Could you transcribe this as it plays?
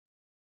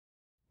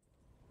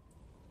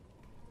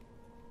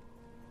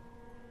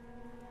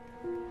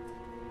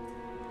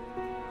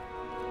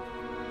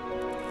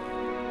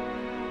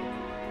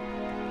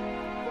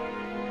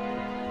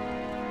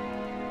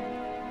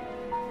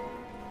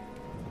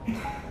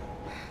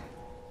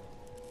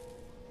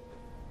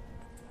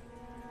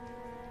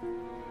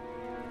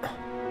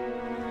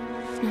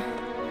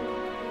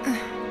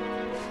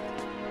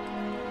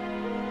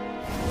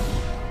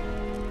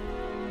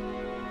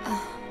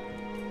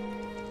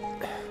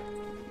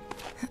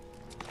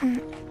Hey!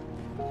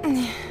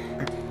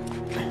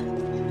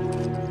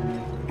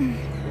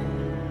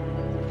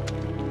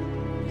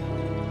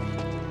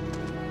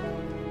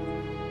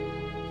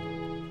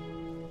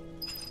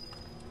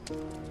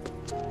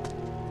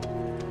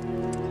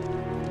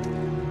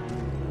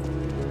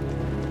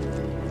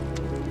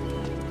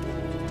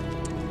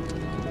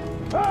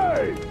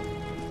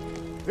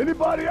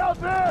 Anybody out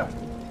there?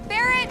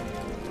 Barrett!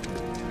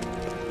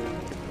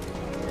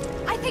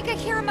 I think I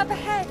hear him up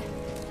ahead.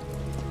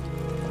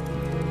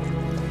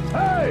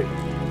 Hey!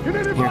 Can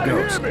anybody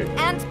hear me?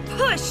 And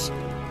push!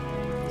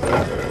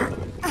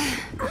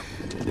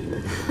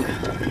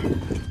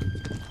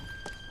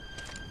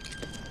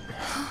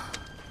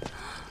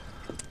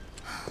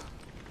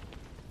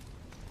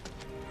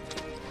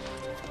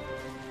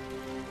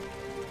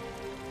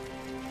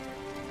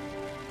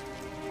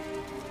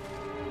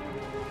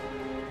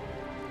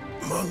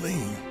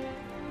 Marlene.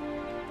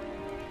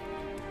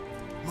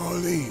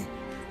 Marlene.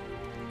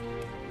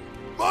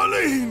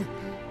 Marlene!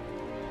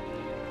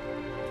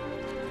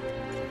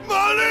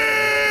 Marlene!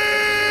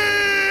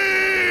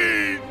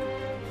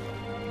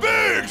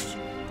 Biggs!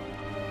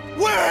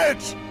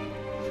 Wedge!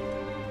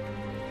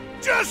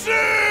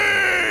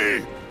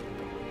 Jesse!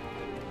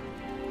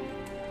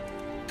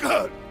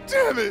 God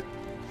damn it!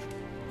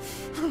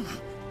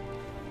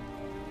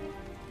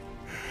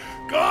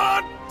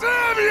 God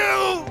damn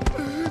you!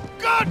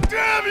 God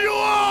damn you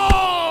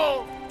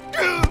all!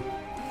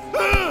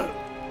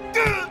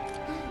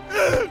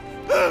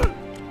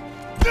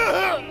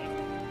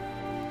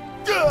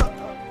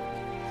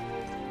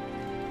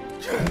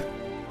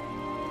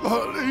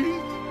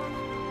 Marlene.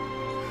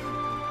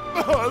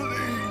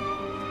 Marlene.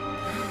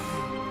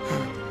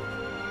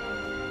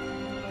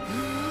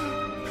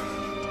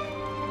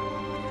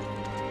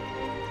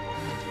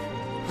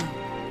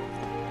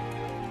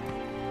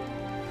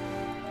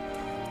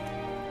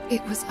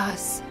 It was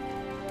us.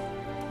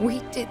 We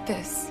did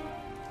this.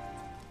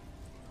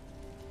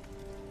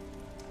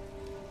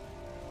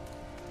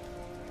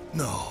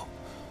 No.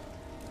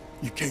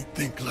 You can't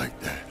think like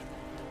that.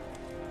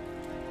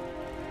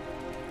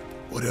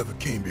 Whatever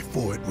came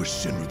before it was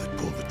Shinra that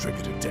pulled the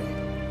trigger today.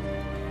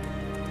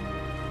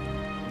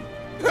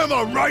 Am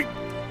I right?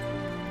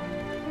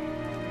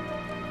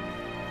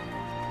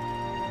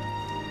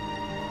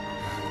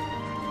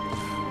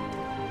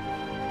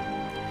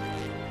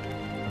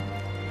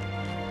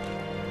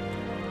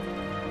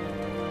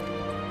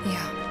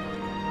 Yeah.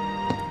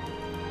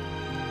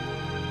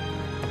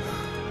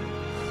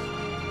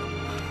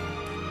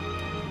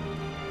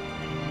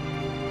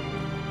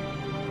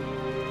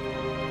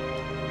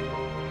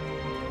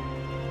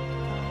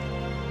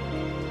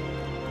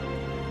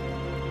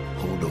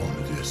 Hold on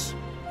to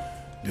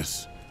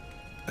this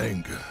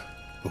anger,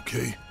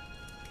 okay?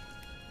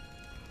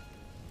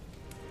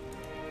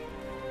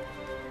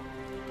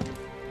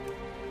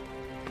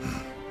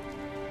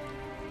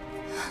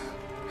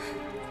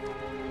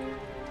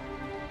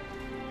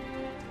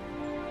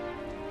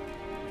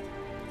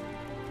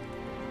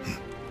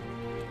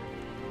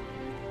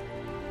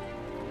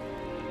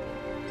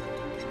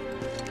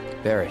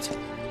 Barrett.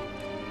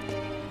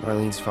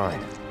 Marlene's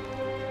fine.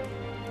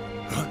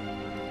 Huh?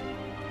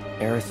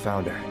 Aerith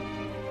found her.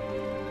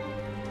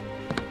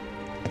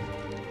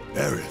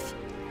 Aerith.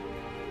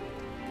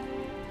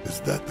 Is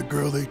that the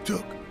girl they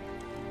took?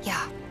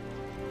 Yeah.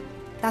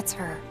 That's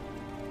her.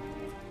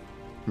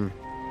 The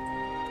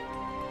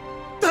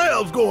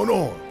hell's going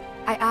on?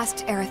 I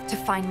asked Aerith to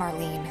find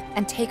Marlene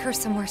and take her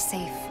somewhere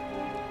safe.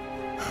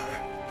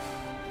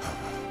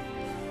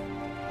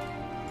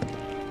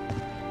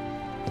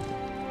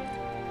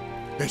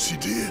 And she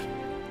did?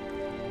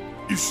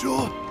 You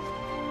sure?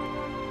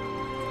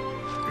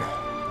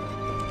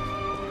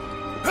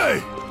 Hey,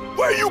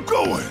 where you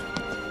going?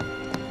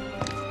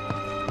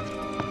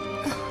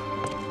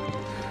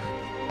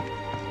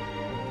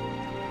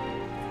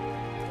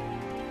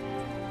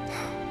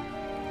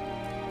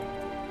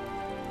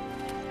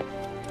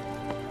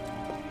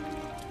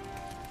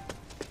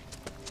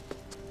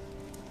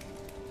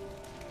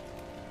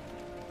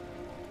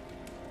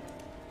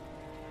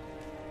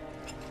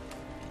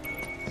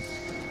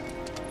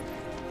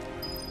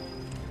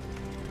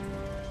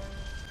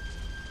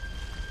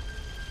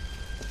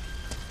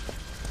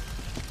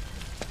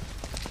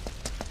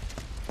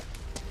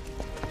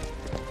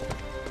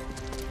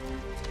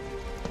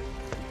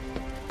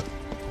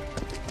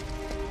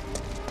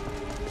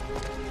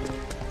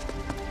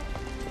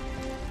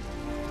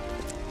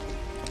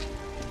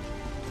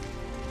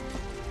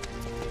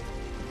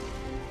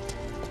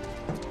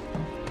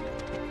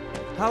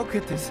 How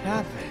could this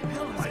happen?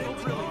 Come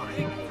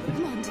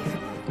on,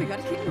 dude. We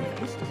gotta keep moving.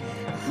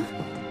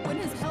 When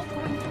is help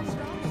going to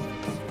stop?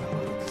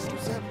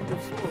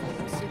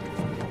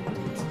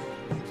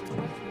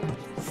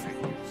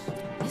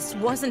 This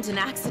wasn't an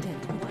accident,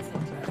 was it?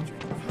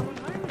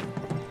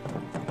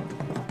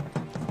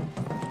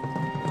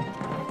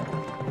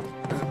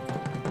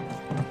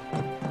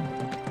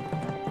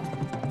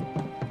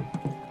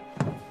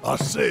 I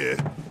said,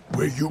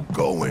 where you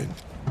going?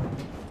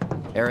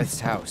 Aerith's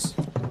house.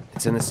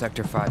 It's in the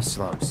Sector 5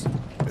 slums.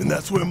 And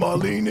that's where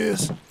Marlene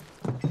is?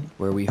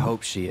 Where we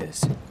hope she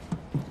is.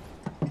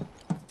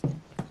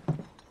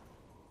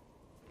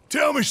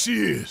 Tell me she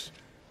is.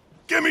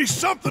 Give me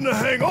something to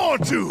hang on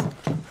to.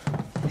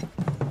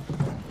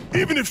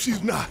 Even if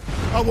she's not,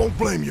 I won't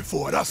blame you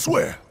for it, I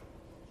swear.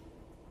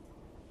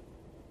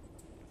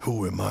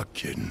 Who am I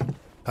kidding?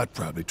 I'd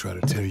probably try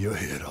to tear your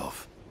head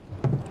off.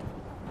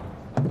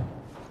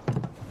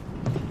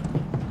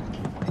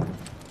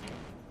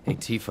 Hey,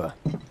 Tifa.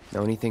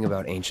 Know anything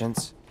about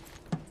ancients?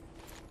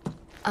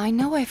 I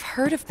know I've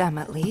heard of them,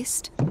 at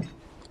least.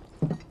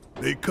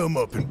 They come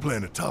up in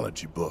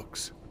planetology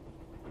books.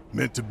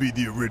 Meant to be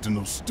the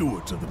original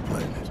stewards of the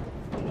planet.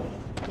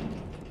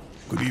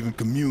 Could even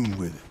commune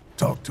with it,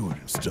 talk to it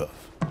and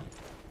stuff.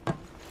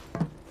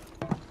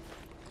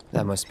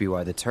 That must be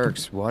why the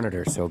Turks wanted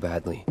her so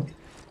badly.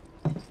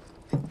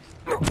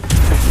 In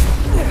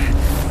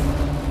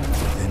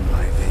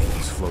my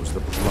veins flows the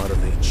blood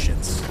of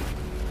ancients.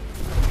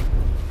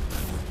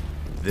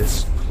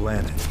 This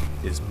planet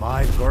is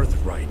my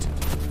birthright.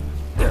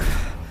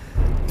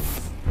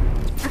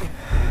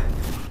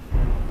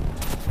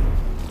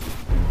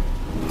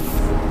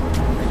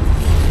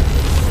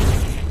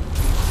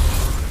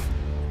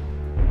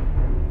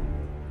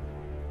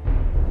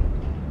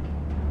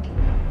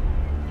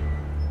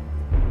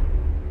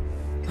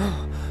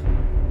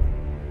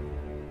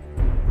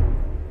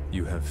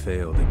 You have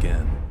failed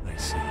again, I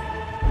see.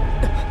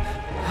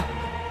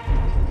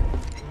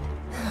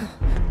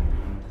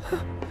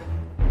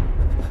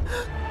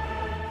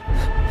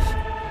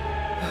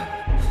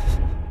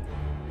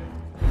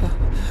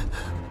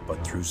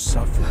 But through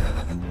suffering,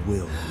 you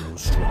will grow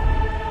strong.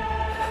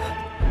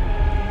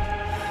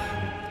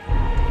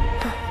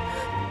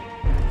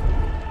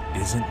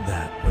 Isn't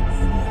that what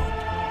you want?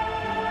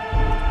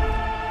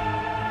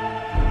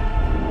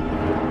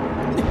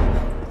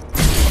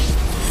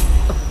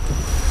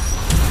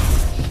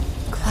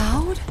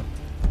 Cloud?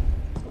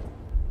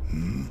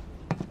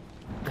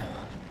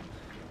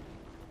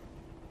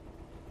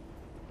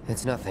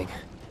 It's nothing.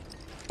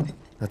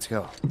 Let's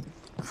go.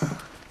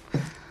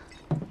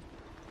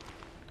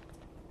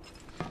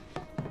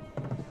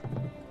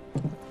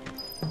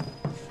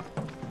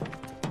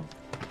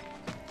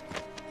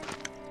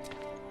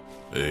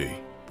 Hey,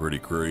 pretty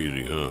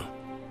crazy, huh?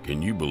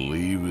 Can you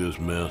believe this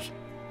mess?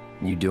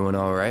 You doing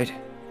all right?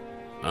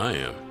 I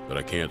am, but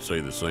I can't say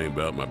the same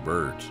about my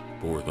birds.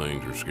 Poor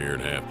things are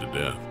scared half to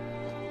death.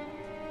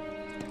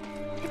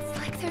 It's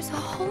like there's a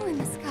hole in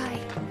the sky.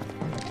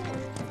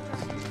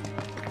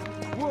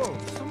 Whoa,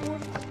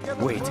 someone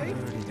get a Wait. break?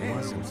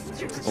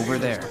 Over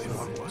there.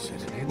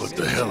 What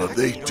the hell are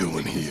they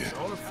doing here?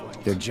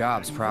 Their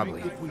jobs,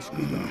 probably.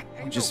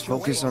 Just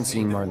focus on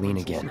seeing Marlene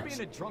again.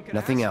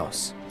 Nothing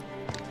else.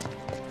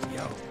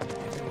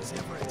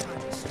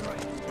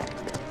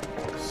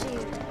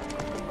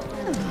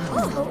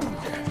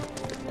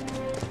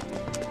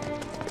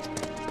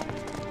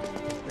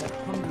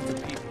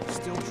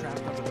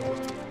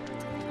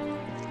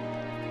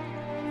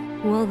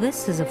 Well,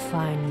 this is a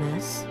fine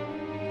mess.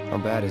 How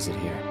bad is it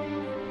here?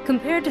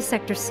 Compared to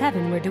Sector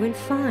 7, we're doing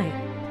fine.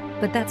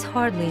 But that's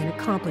hardly an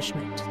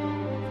accomplishment.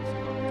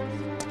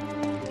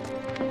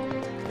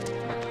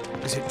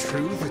 Is it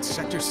true that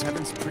Sector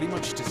 7's pretty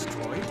much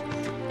destroyed?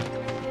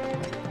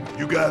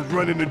 You guys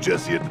run into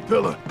Jesse at the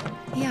pillar?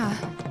 Yeah.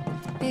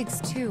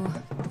 Biggs, too.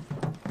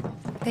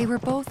 They were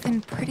both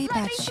in pretty Let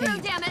bad me through,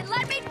 shape. damn it!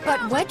 Let me through!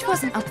 But Wedge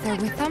wasn't up there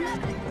with them.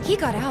 He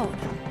got out.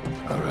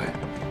 All right.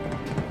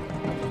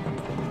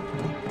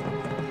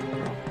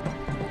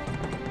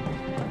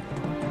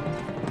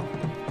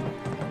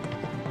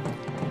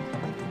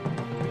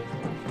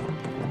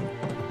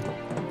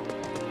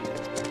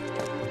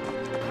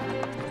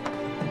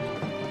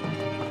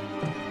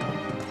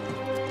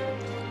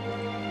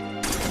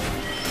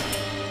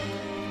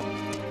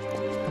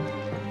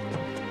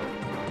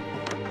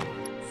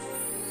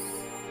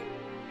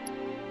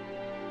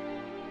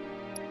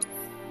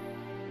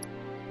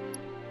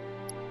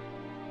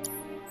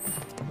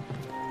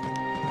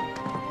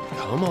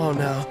 Come on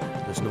now.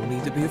 There's no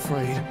need to be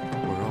afraid.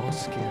 We're all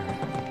scared.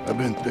 I've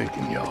been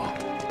thinking, y'all.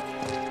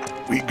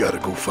 We gotta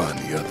go find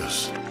the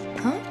others.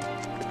 Huh?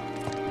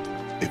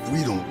 If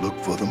we don't look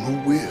for them,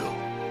 who will?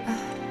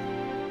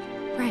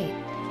 Right.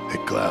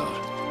 Hey, Cloud.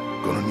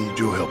 Gonna need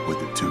your help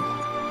with it, too.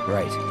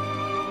 Right.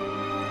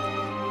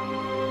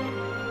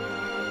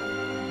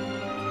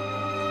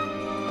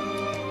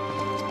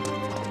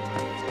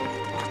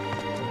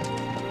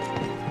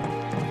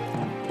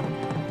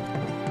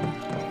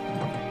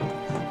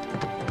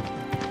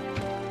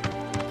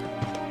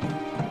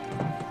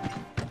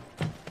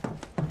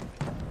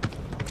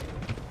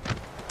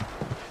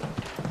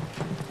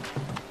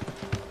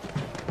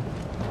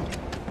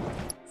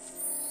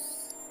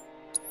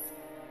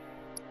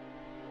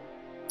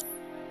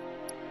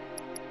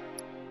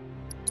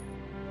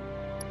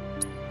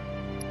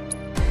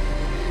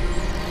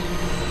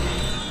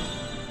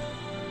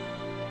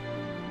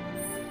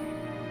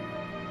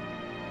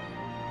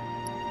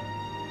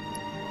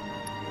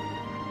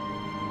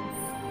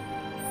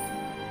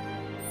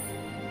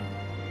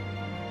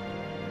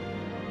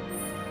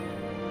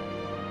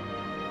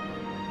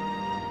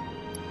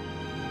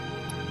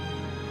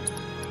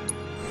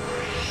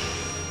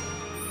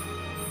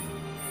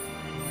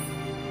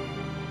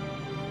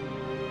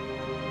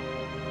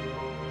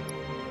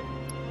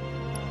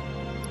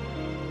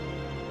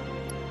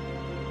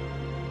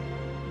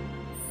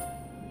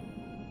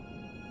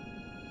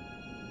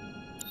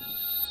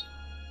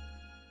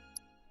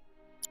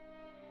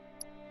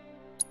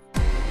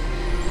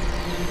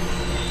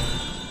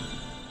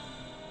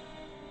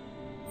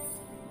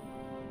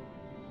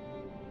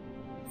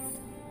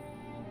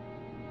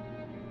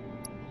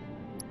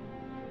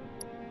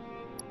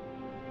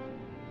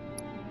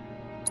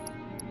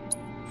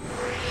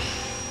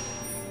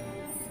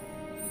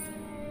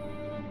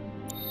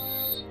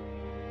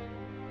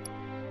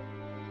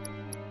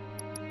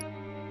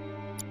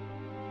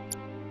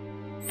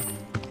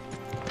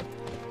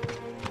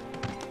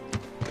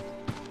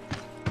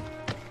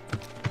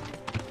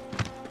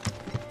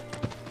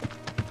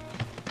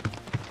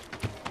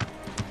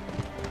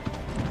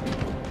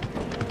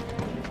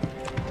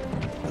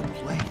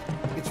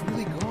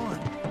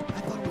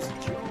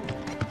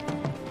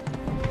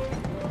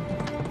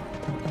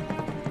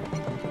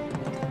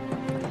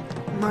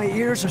 My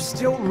ears are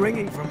still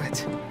ringing from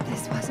it.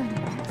 This wasn't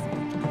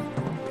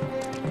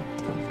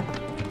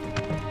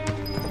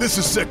This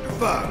is Sector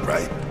 5,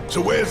 right? So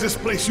where's this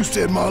place you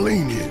said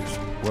Marlene is?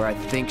 Where I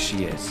think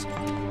she is.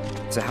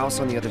 It's a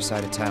house on the other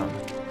side of town.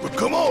 Well,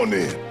 come on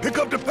then. Pick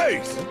up the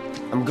pace.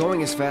 I'm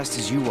going as fast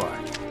as you are.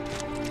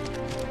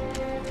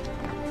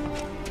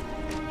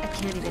 I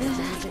can't even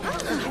imagine.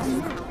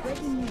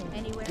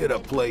 Did a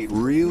plate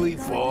really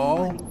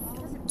fall?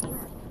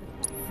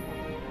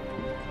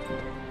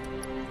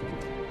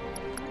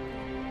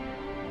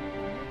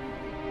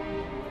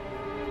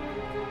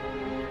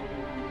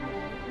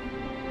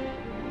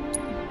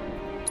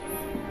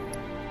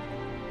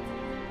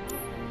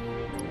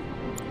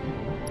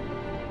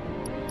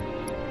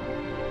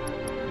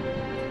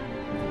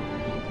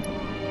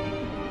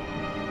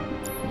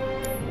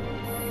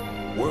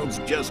 World's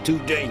just too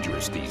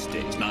dangerous these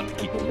days not to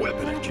keep a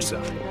weapon at your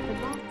side.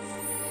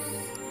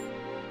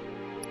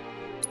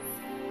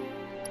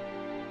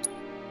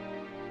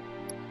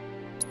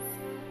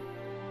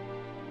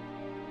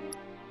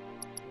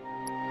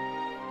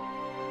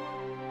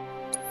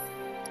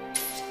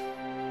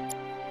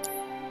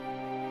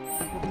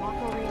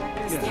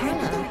 There was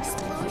this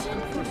explosion,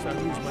 and then all of a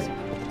sudden...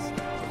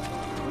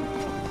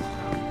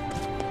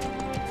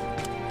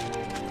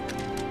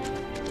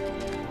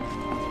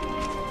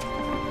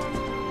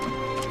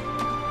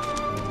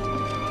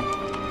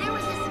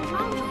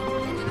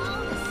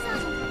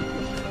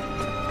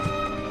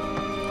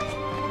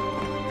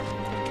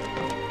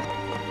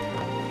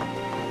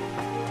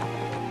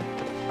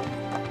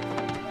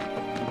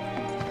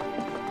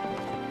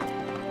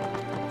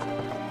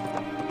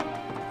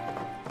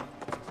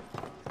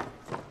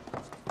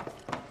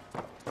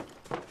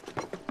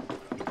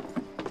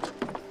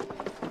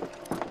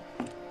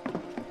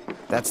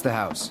 That's the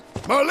house.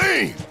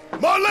 Marlene!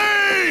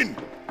 Marlene!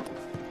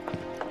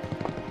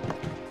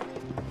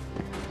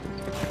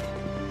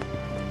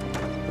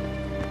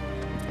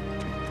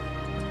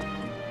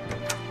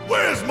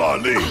 Where's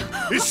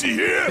Marlene? Is she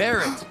here?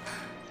 Barrett!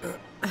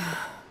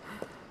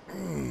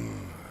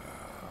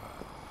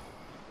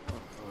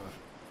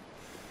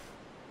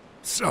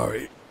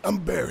 Sorry, I'm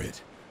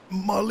Barrett.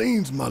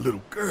 Marlene's my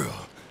little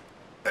girl.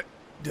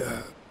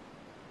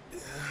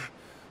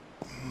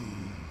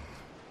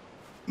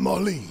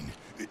 Marlene,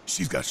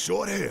 she's got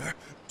short hair.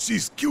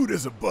 She's cute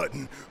as a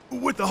button,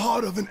 with the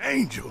heart of an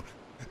angel.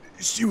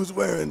 She was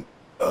wearing,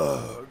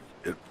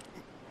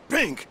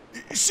 pink.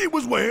 She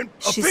was wearing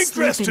a She's pink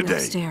dress sleeping today.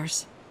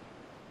 upstairs.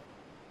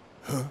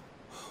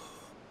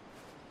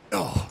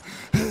 Oh,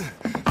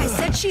 I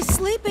said she's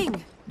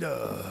sleeping.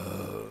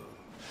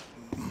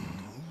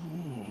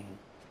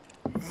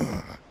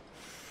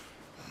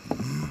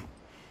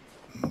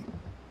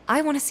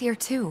 I want to see her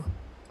too.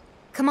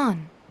 Come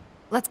on,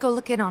 let's go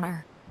look in on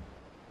her.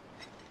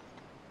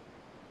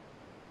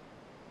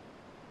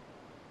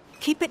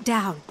 Keep it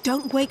down.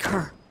 Don't wake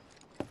her.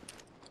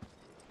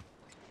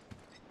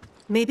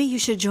 Maybe you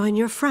should join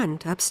your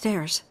friend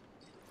upstairs.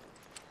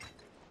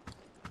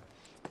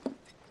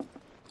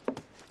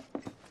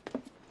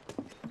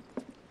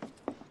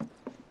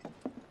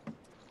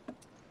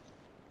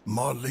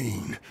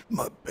 Marlene,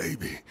 my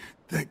baby.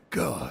 Thank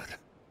God.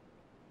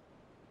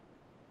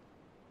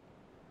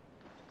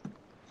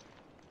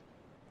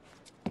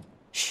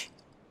 Shh.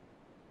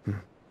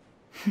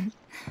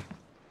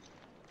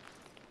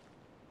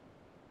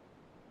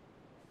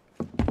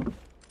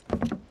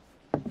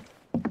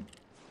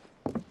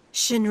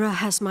 Shinra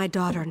has my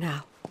daughter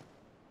now.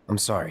 I'm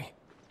sorry.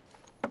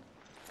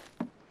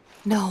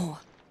 No,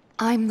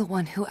 I'm the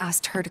one who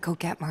asked her to go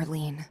get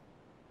Marlene.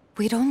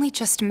 We'd only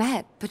just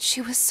met, but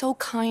she was so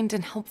kind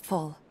and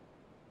helpful.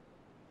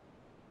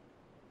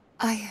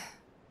 I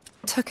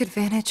took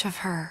advantage of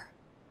her.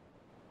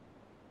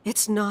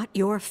 It's not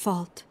your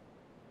fault.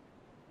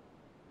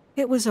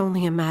 It was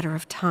only a matter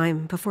of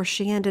time before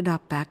she ended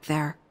up back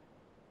there.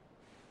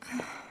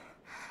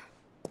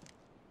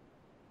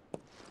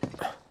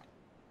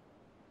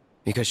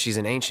 Because she's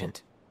an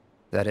ancient.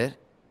 That it?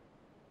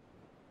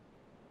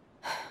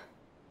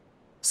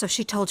 So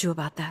she told you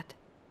about that.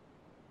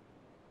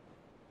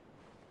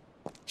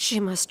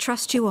 She must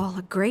trust you all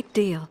a great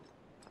deal.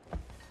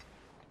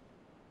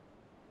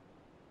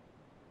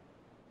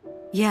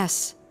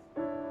 Yes,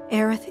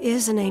 Aerith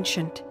is an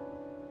ancient.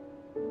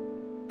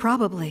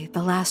 Probably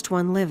the last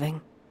one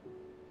living.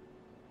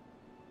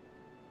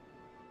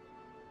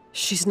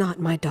 She's not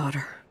my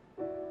daughter.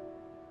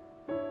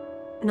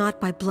 Not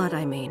by blood,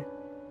 I mean.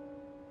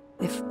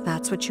 If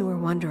that's what you were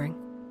wondering.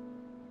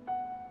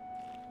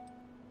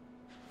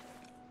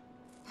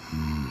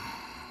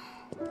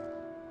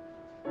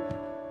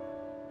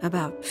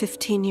 About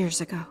 15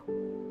 years ago.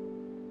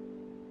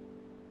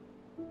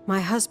 My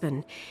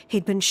husband,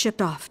 he'd been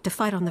shipped off to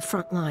fight on the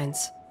front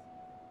lines.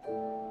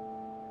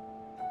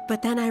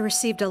 But then I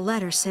received a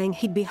letter saying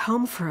he'd be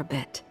home for a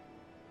bit.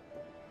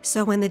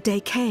 So when the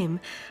day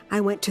came,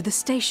 I went to the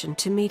station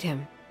to meet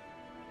him.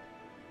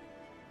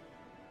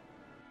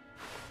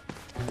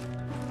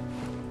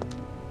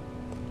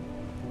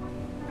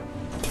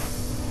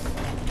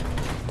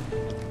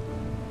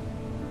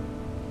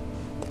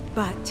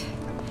 But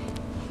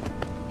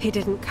he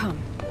didn't come.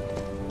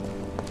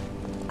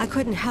 I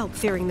couldn't help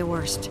fearing the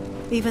worst,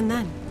 even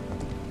then.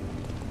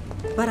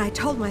 But I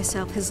told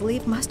myself his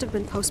leave must have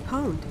been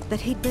postponed,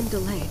 that he'd been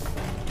delayed.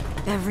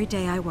 Every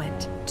day I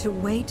went, to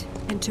wait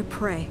and to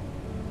pray.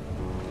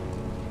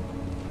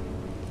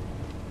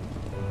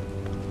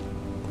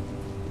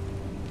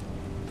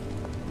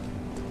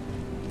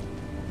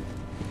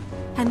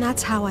 And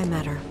that's how I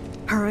met her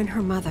and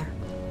her mother.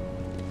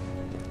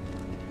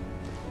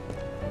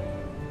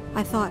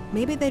 I thought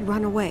maybe they'd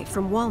run away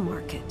from Wall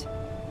Market,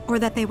 or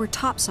that they were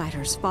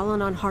topsiders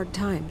fallen on hard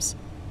times.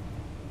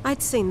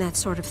 I'd seen that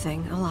sort of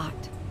thing a lot.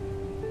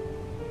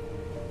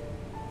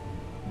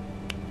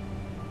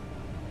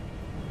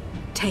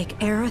 Take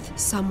Aerith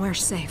somewhere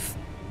safe.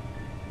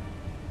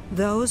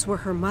 Those were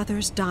her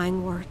mother's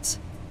dying words.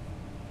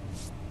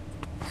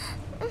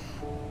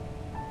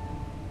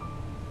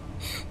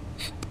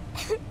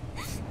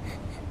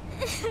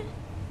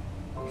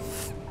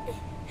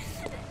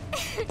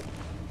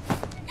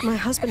 My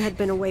husband had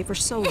been away for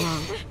so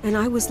long, and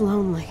I was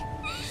lonely.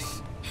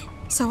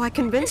 So I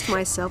convinced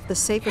myself the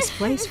safest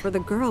place for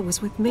the girl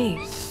was with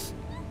me.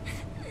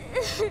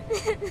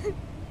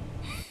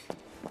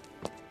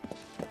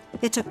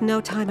 It took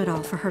no time at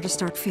all for her to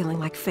start feeling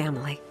like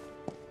family.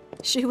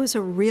 She was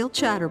a real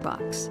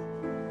chatterbox.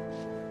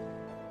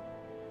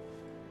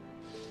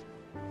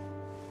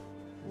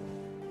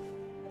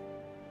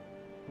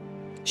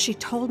 She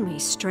told me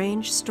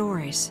strange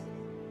stories,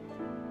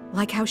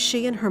 like how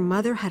she and her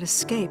mother had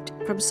escaped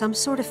from some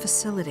sort of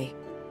facility,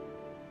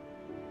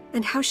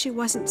 and how she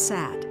wasn't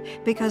sad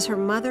because her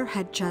mother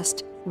had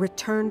just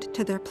returned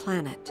to their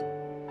planet.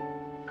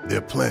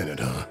 Their planet,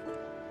 huh?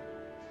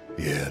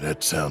 Yeah,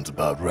 that sounds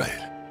about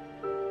right.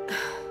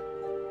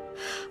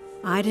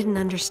 I didn't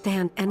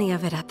understand any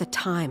of it at the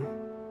time.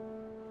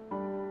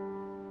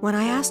 When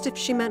I asked if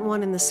she meant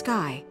one in the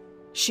sky,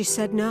 she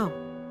said no.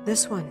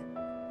 This one,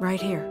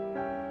 right here.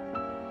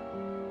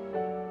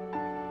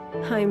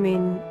 I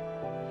mean,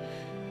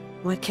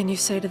 what can you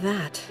say to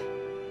that?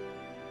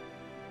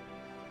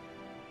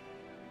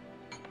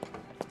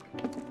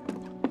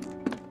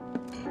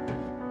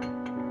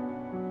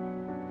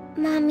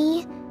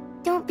 Mommy,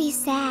 don't be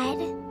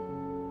sad.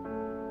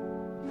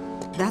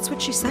 That's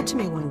what she said to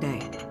me one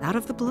day, out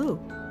of the blue.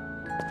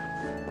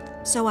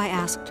 So I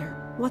asked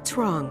her, what's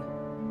wrong?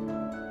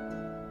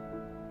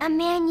 A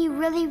man you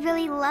really,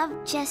 really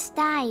loved just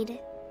died.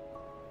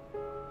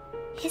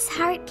 His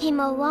heart came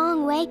a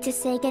long way to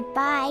say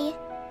goodbye.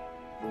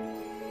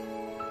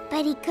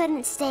 But he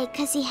couldn't stay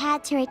because he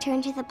had to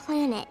return to the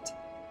planet.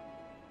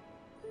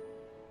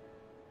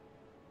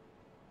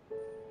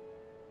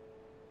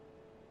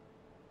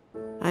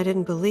 I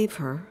didn't believe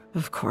her,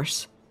 of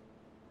course.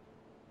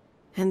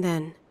 And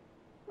then,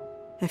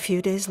 a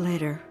few days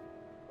later,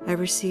 I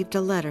received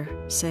a letter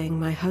saying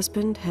my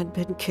husband had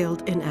been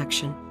killed in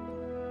action.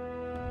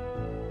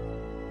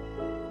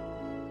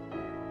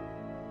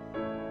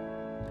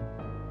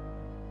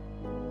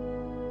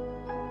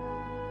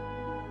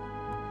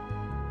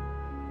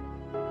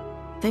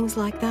 Things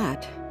like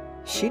that,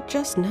 she'd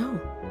just know.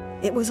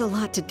 It was a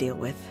lot to deal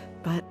with,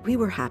 but we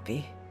were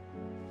happy.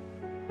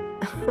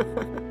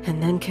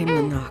 And then came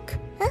the knock.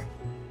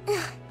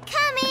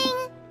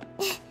 Coming!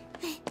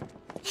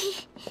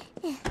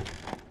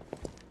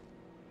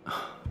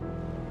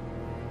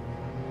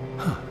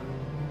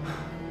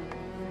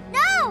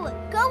 No!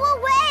 Go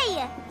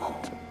away!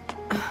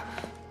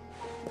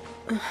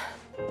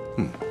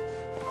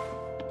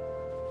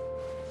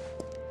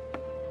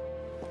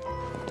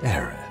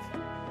 Aerith,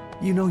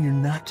 you know you're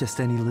not just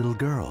any little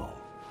girl.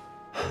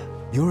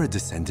 You're a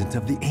descendant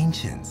of the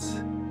Ancients.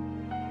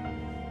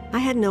 I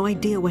had no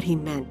idea what he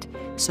meant,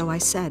 so I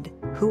said,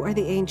 "Who are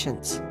the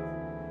Ancients?"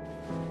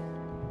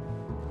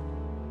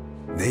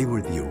 They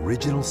were the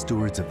original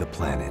stewards of the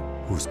planet,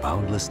 whose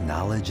boundless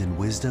knowledge and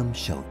wisdom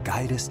shall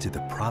guide us to the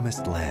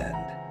Promised Land.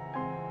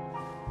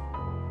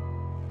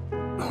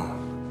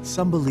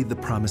 Some believe the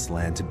Promised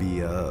Land to be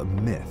a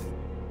myth,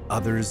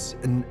 others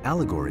an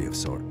allegory of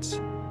sorts.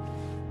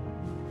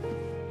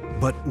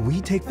 But we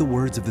take the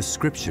words of the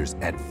scriptures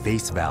at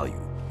face value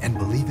and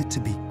believe it to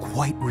be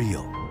quite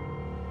real.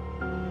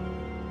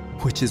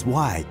 Which is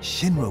why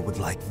Shinra would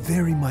like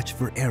very much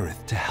for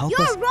Aerith to help us—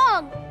 You're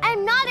wrong!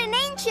 I'm not an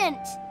ancient!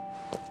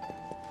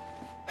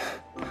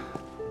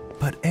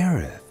 But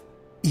Aerith,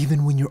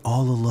 even when you're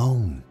all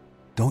alone,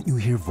 don't you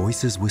hear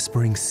voices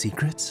whispering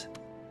secrets?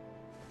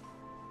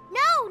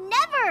 No,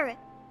 never!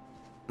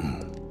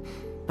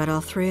 But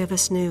all three of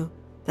us knew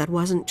that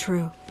wasn't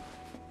true.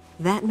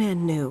 That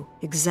man knew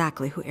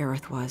exactly who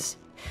Aerith was,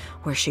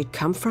 where she'd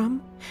come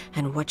from,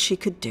 and what she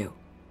could do.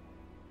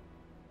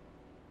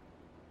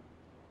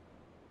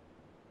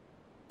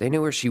 They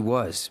knew where she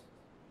was,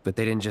 but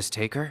they didn't just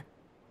take her?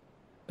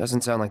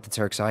 Doesn't sound like the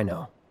Turks I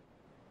know.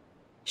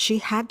 She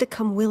had to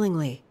come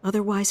willingly,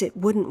 otherwise it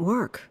wouldn't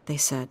work, they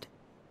said.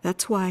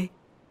 That's why,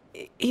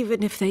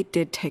 even if they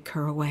did take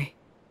her away,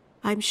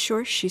 I'm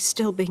sure she's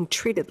still being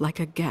treated like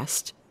a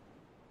guest.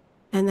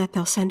 And that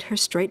they'll send her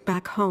straight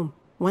back home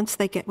once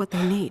they get what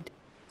they need.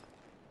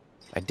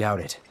 I doubt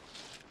it.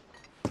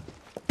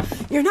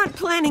 You're not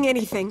planning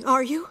anything,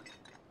 are you?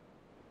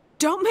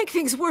 Don't make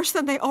things worse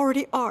than they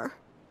already are.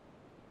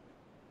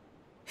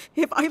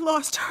 If I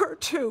lost her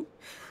too,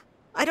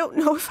 I don't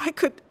know if I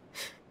could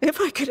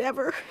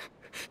ever.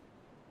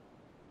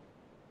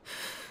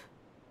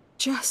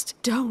 Just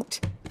don't.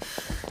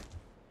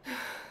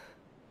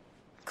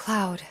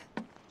 Cloud,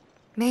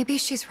 maybe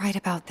she's right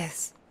about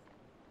this.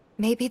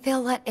 Maybe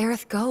they'll let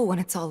Aerith go when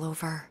it's all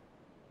over.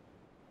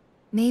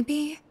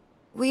 Maybe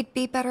we'd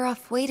be better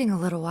off waiting a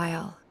little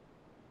while.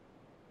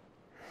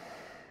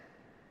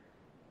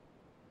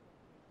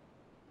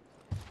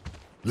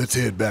 Let's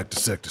head back to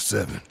Sector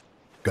 7.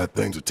 Got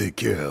things to take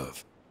care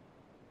of.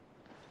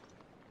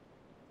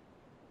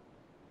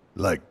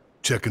 Like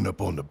checking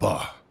up on the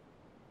bar.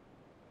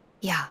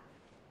 Yeah.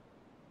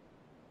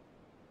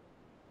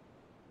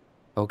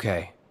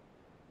 Okay.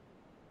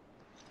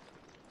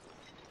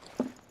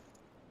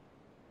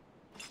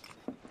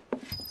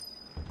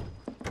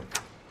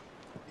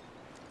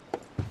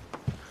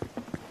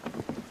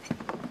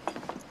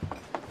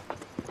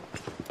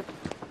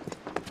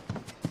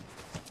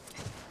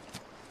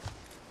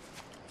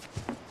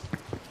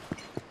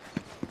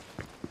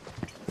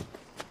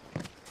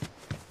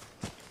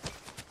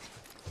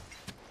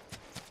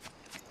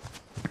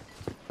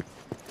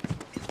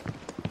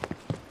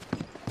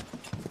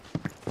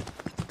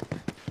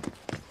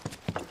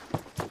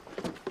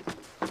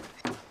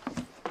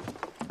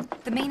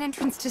 The main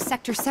entrance to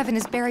Sector 7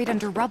 is buried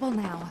under rubble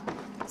now.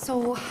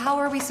 So how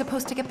are we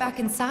supposed to get back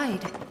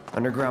inside?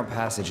 Underground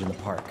passage in the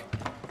park.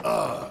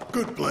 Ah,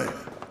 good plan.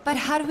 But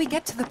how do we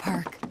get to the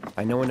park?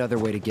 I know another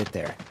way to get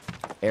there.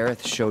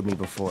 Aerith showed me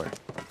before.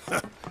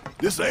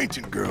 This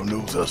ancient girl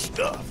knows her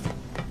stuff.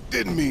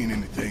 Didn't mean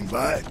anything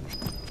by it.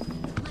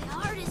 My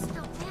heart is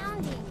still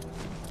pounding.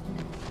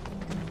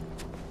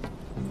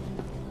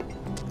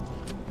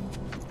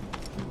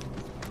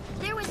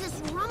 There was this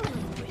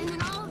rumbling, and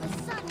then all of a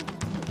sudden...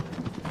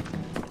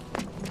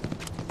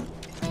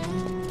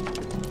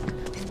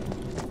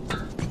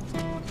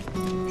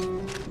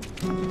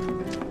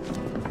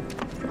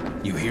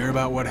 You hear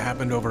about what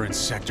happened over in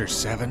Sector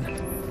 7?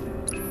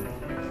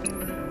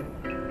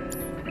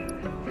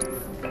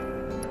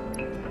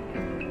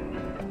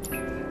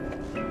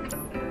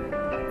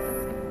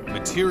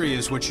 Materia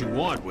is what you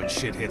want when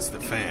shit hits the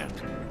fan.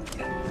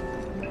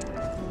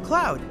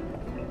 Cloud,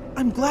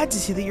 I'm glad to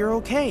see that you're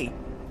okay.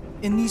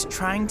 In these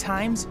trying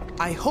times,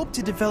 I hope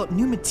to develop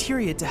new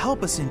materia to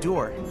help us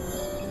endure.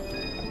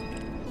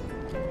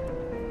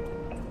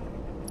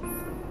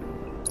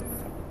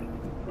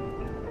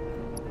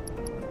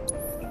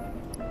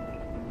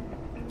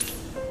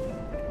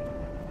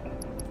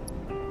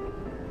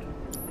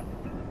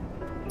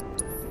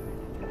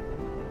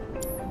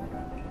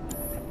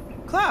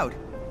 Cloud,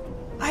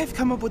 I've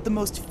come up with the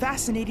most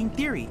fascinating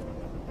theory.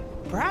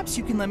 Perhaps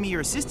you can lend me your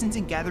assistance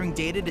in gathering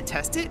data to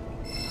test it?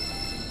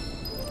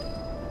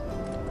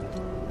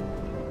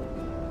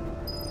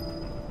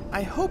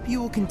 I hope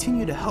you will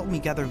continue to help me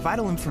gather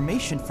vital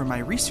information for my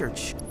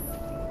research.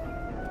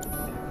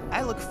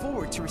 I look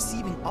forward to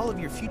receiving all of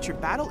your future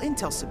battle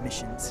intel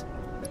submissions.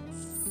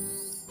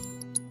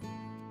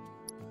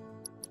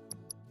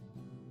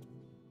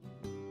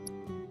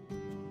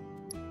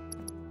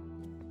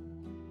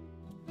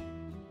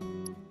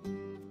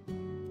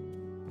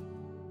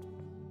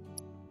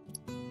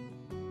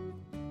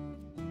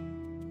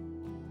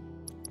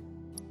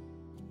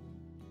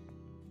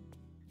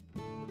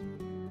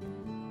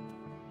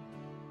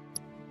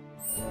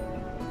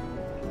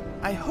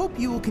 I hope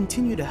you will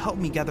continue to help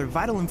me gather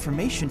vital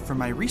information for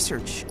my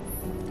research.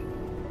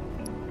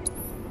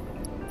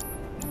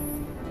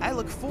 I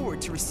look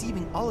forward to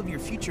receiving all of your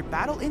future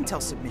battle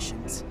intel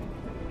submissions.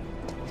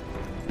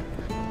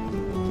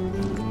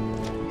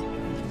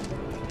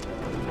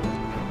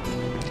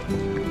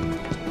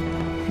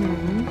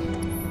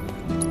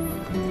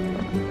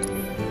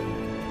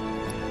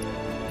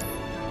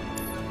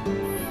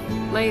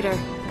 Later.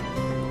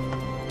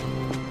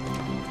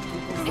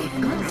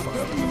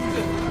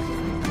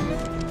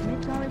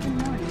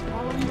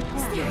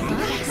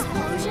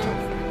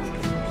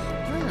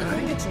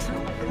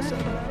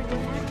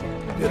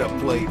 Did a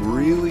plate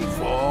really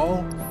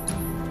fall?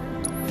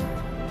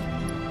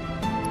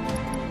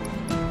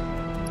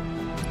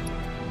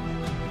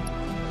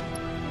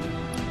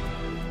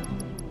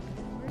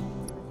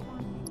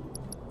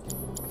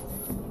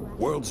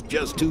 World's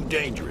just too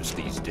dangerous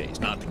these days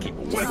not to keep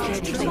a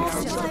weapon.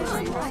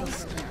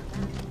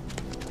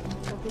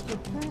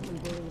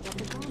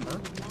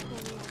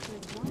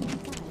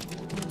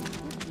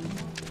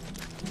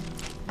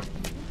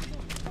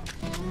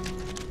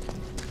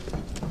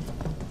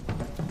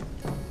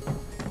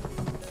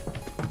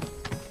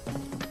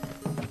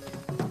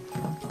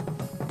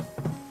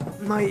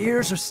 My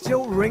ears are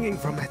still ringing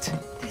from it.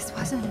 This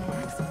wasn't an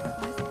accident,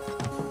 was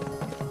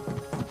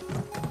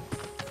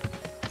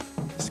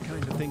it? This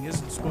kind of thing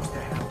isn't supposed to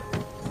happen.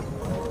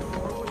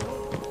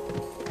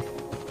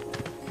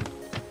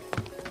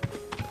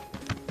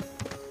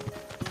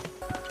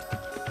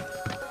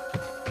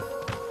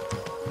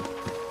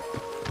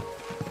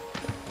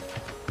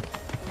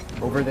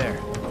 Over there.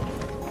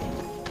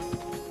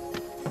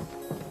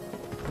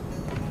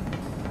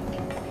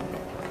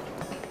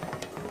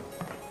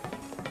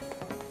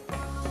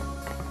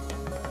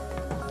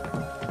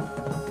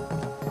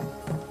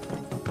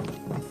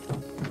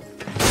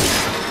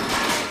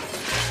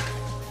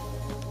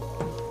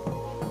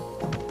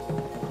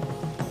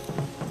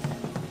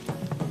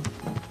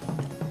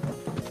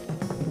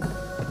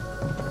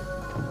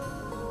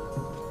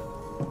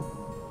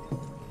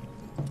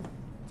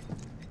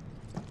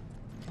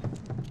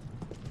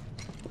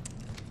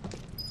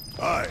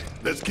 All right,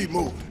 let's keep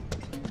moving.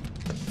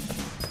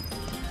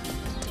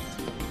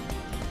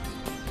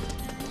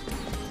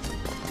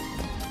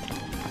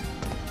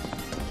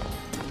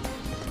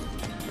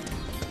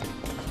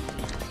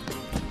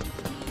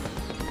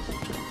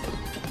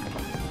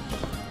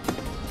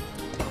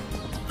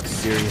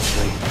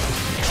 Seriously?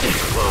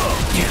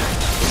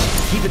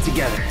 Keep it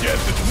together.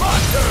 Yes, it's my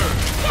turn!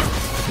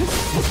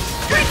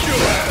 Get your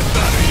ass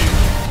out of here!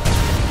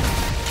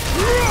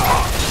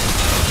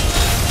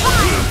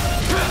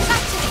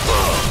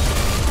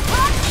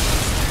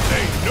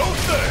 Ain't no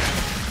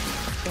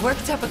thing!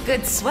 Worked up a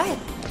good sweat.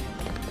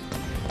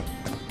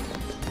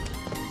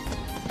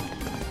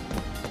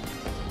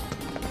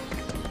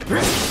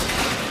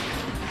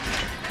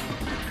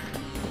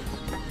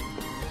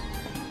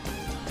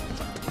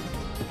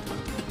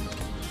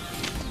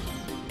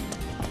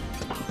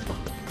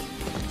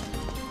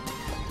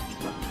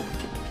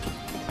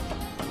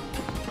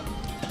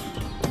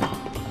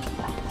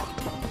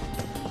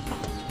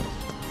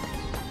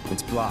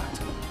 It's blocked.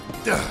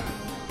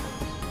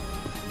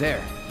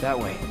 There, that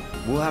way.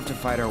 We'll have to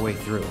fight our way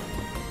through.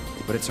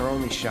 But it's our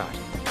only shot.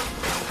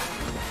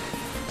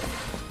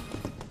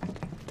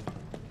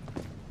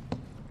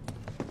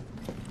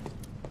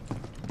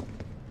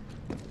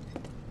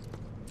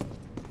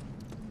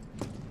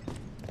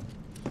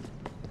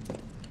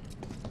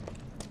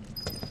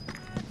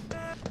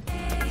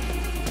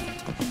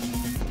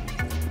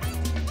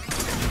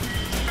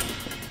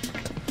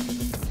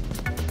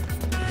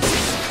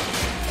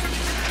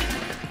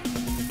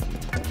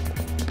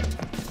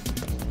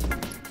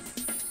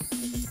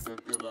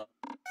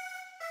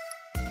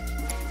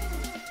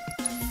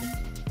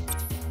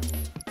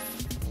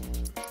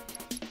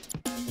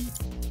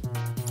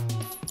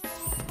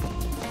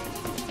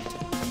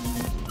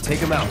 Take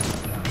him out.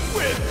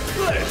 With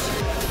pleasure!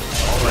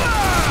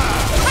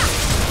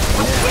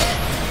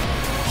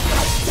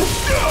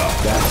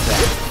 That's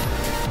that.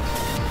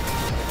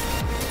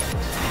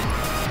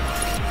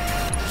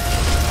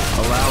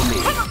 Allow me.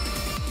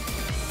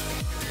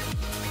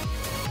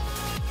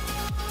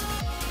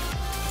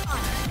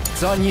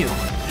 It's on you.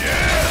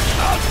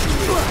 Yeah, I'll do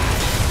it!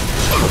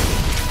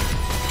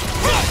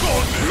 Rock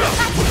on me!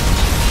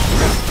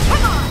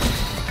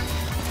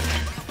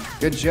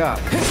 Good job.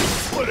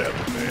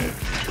 Whatever, man.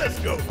 Let's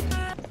go.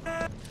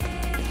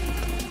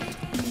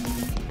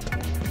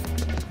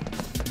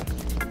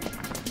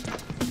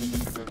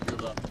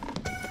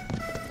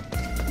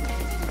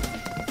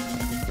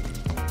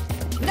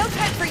 No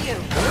time for you.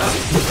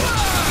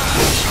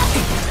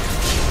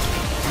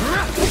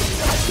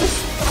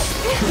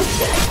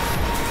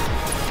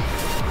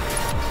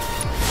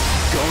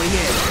 Going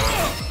in.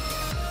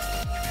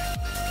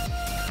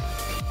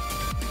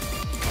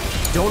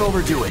 Don't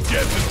overdo it.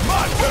 Yes, it's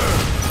my turn.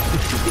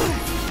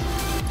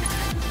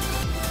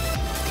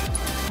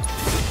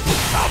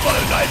 How about a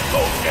nice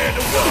cold can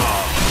of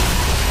water?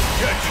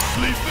 Catch you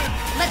sleeping?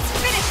 Let's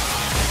finish.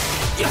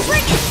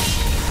 Bring it.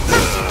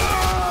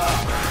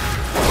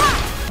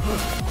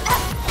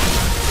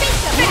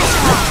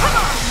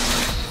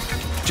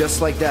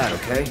 Just like that,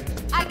 okay?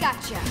 I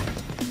gotcha.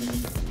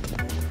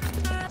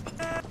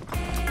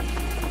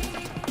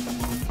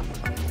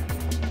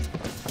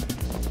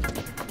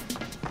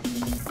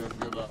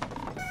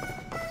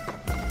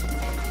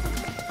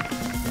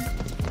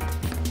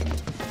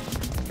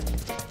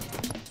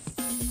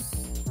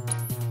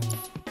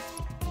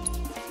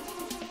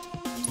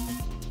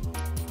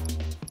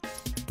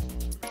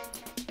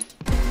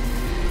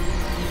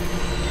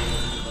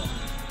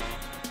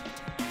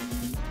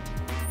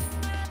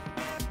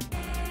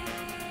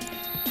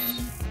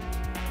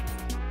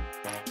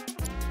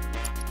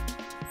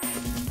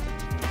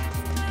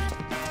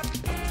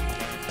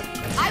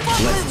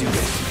 Let's do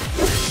this.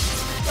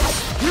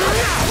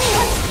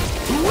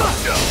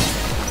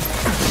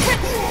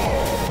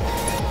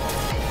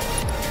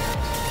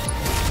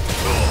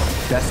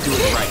 Best do it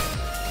right.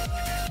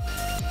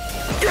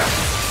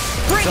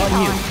 Bring it's on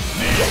you.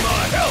 Need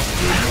my help,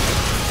 do you?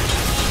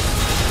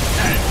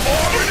 And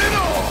pouring it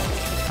on!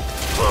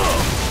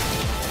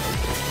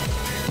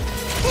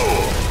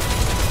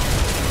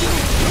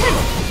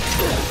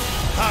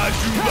 How'd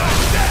you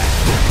like that?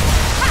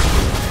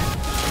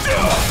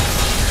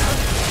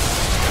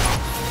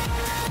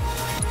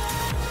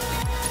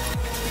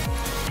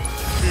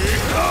 Here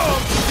it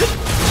comes!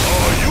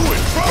 Oh, you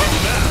in trouble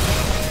now!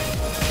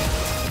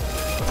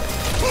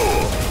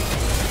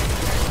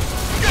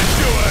 Get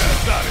your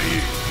ass out of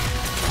here!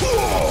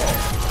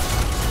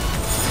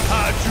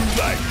 How'd you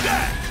like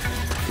that?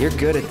 You're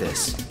good at this.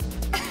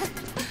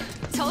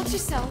 Told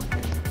you so.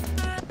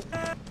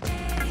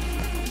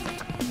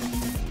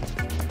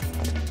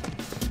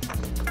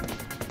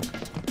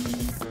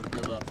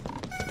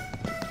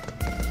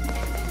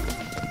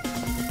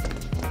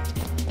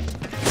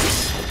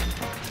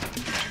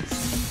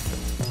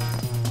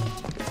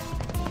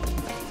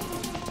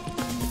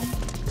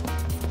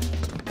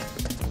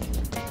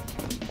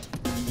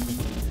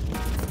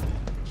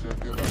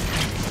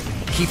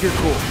 Keep your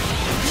cool.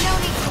 No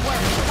need to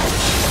worry.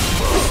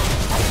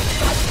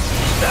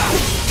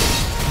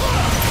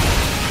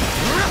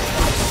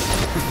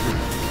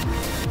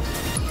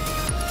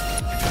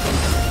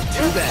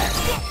 Too bad.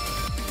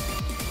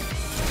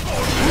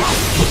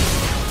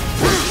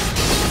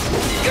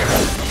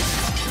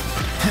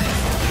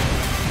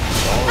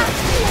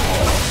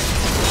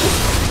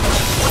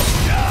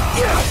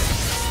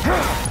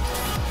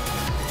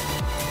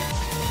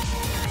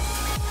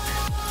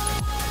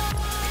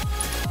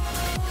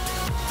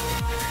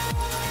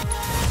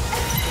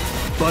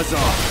 Buzz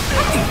off.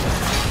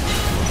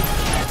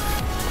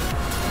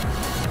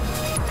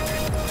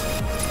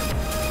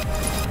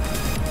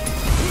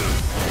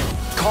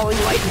 Calling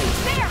lightning.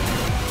 There.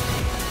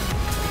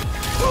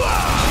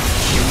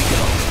 Here we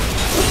go.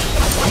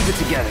 Keep it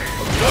together.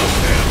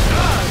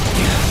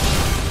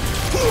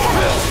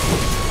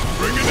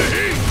 Bring in the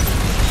heat!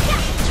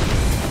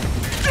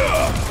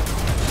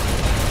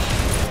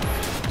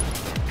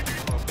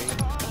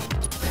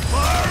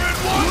 Fire at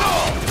one!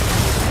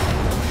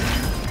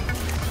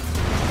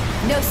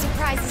 No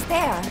surprises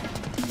there.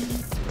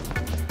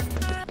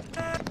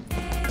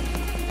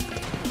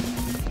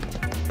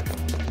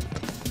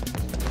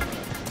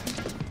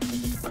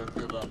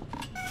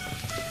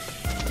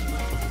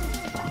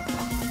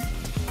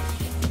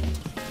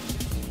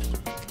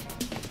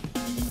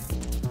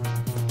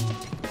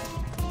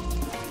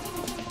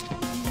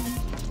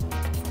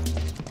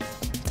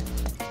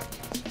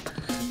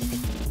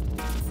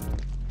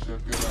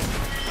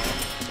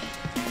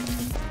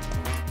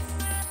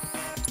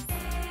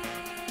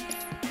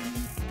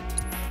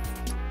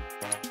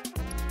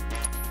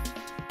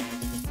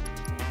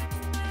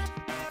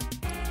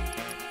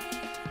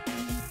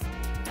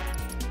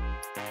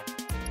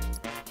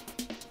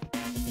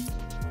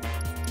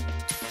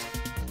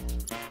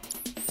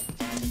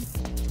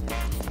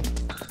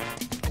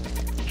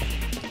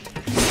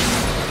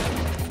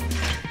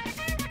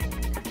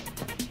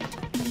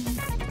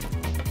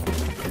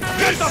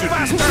 Get the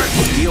bastard!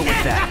 Deal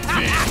with that.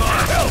 Need my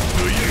help,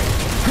 do you?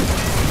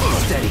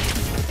 Steady.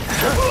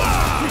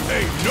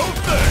 Ain't no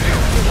thing!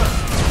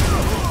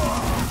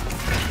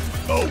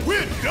 Oh,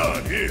 we're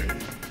done here!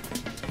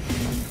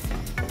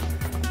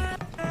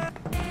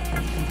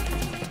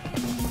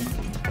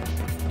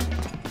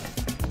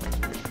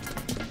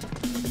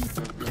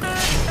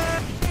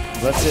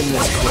 Let's end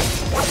this quick.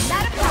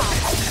 Not a problem.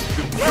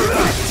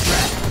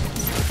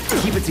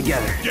 Keep it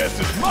together. Guess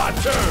it's my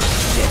turn!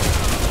 Shit.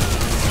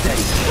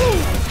 Steady.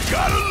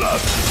 Gotta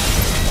love it!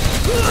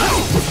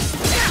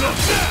 Look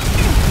down!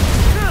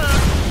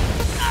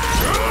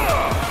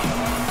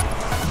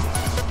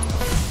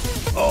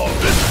 Oh,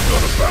 this is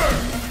gonna burn!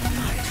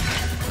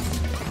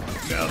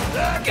 Now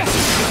that...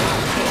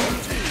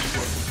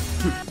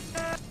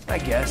 I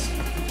guess.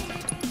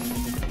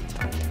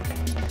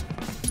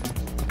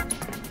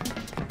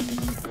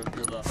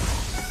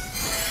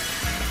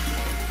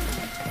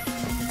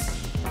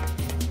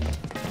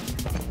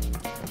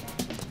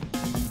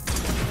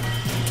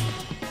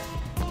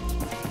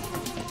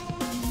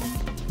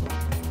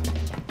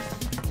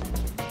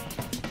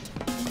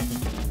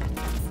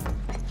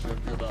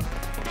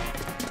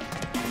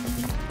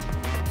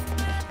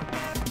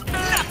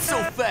 Not so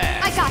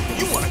fast! I got this.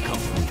 You wanna come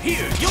from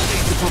here, you'll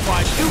need to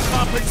provide due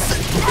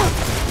compensation.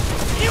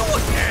 You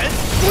again?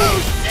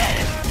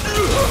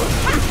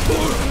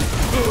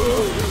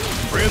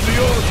 Friendly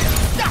order!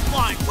 Stop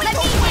lying! Wait, Let go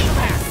me way handle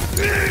back!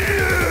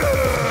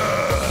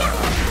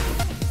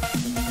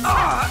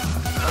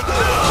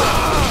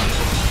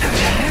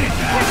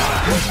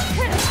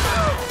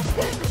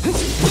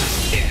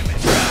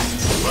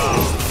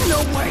 No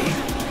way.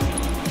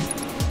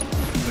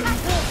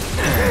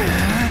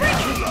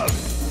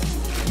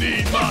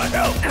 Need my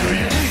help, do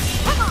you?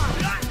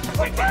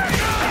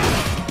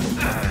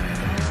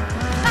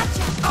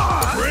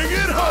 Bring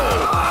it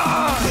home!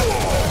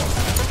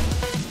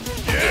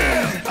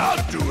 Yeah,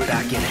 I'll do it!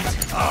 Back in it.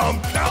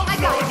 I'm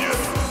counting on you!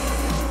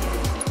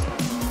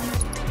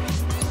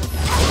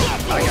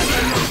 I got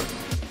you.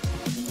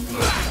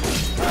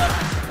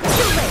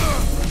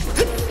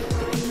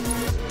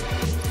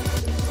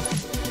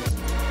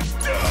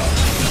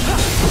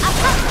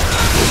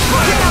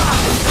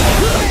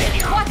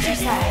 Watch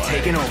yourself.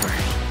 Taking over.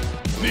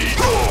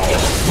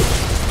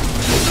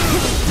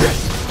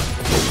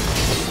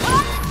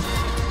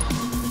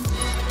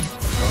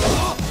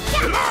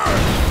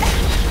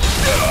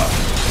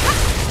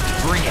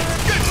 Bring it.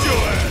 Get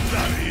your ass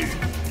out of here!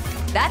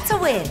 That's a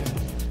win.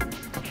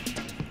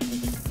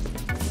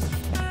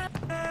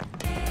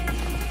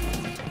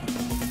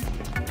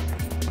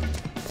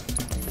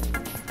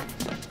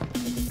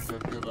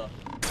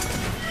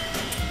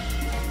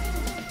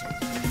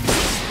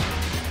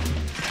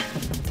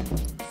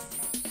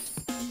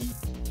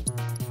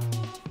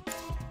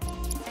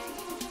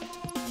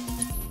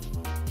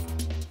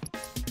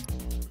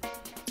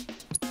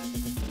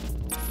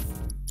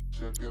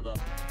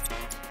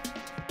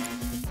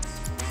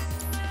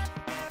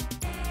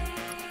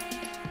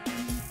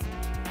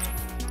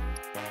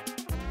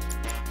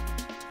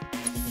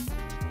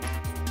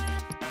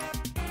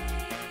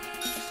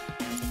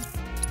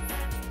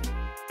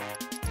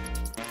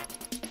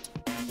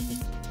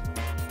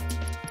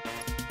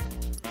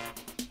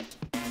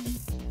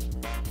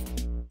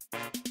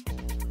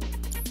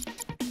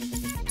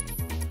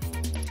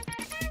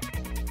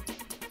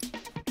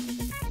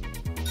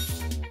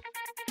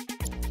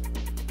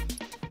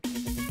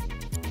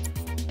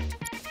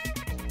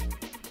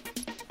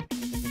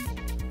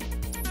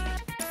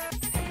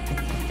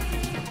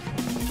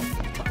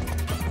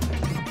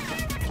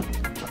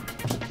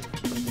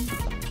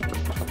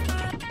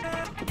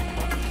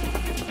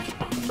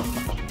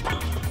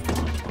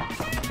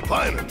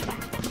 Finally!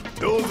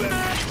 No that.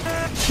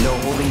 No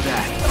holding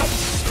back.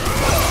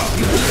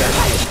 You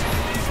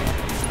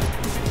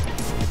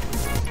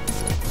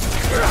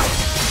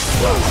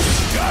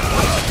got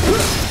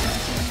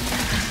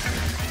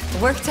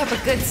it. Worked up a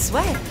good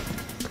sweat.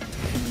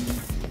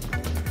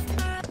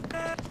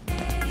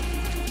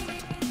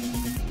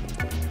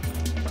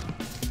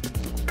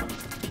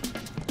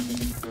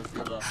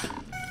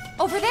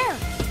 Over there!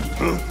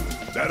 Huh?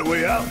 That a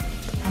way out?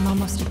 I'm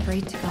almost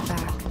afraid to go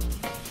back.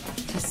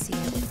 To see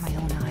it with my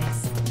own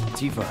eyes.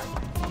 Tifa.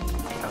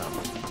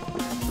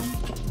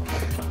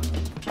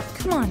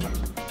 Come on.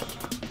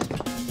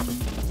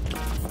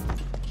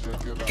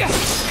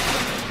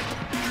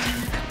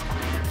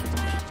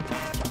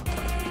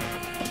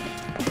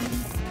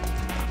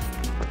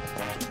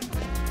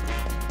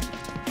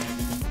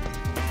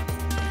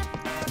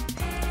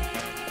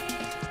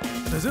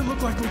 Does it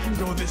look like we can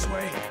go this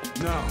way?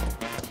 No.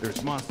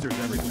 There's monsters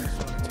everywhere.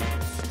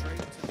 Straight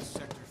to the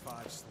Sector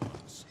 5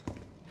 slums.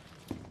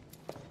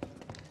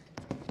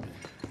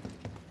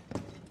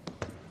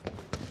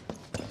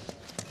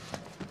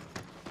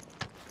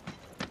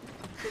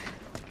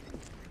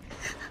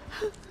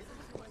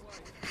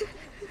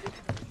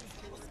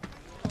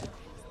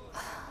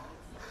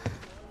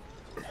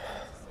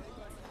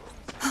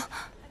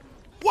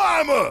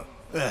 Wymer!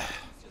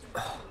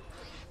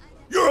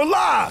 You're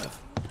alive!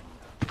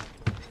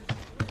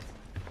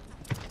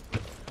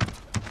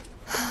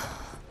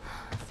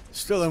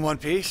 Still in one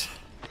piece?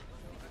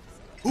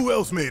 Who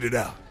else made it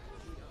out?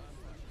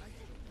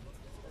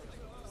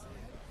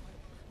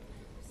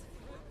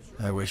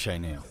 I wish I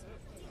knew.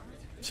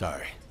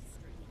 Sorry.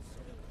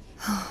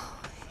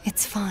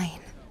 It's fine.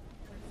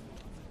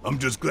 I'm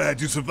just glad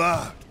you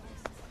survived.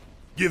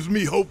 Gives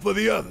me hope for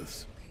the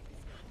others.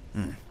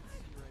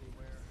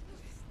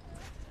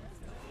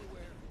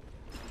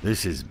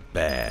 This is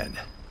bad.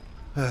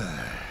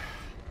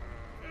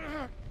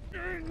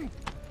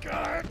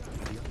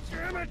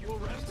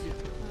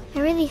 I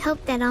really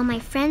hope that all my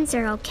friends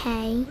are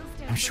okay.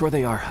 I'm sure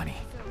they are, honey.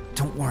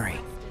 Don't worry.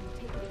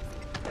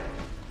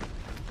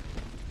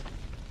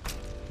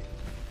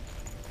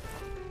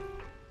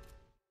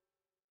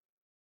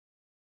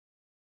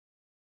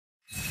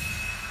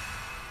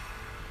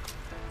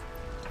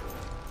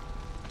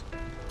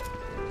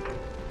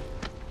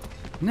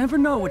 Never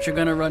know what you're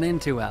gonna run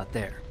into out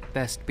there.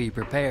 Best be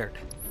prepared.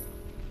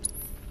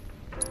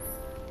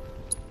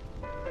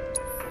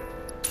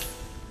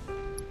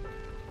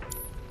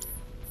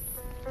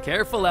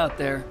 Careful out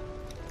there.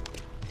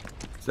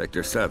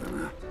 Sector 7,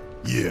 huh?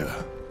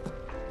 Yeah.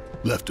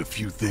 Left a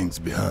few things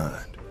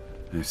behind.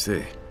 I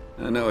see.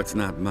 I know it's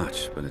not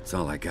much, but it's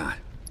all I got.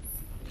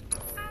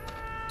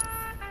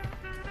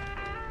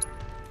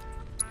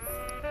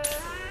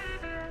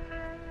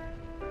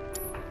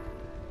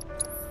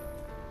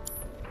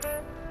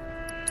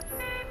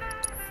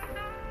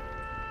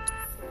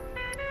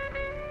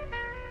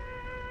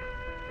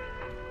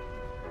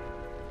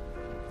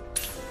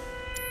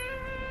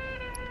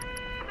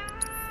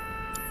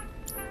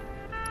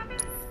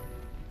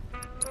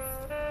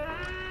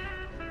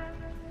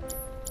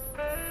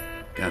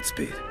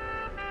 Godspeed.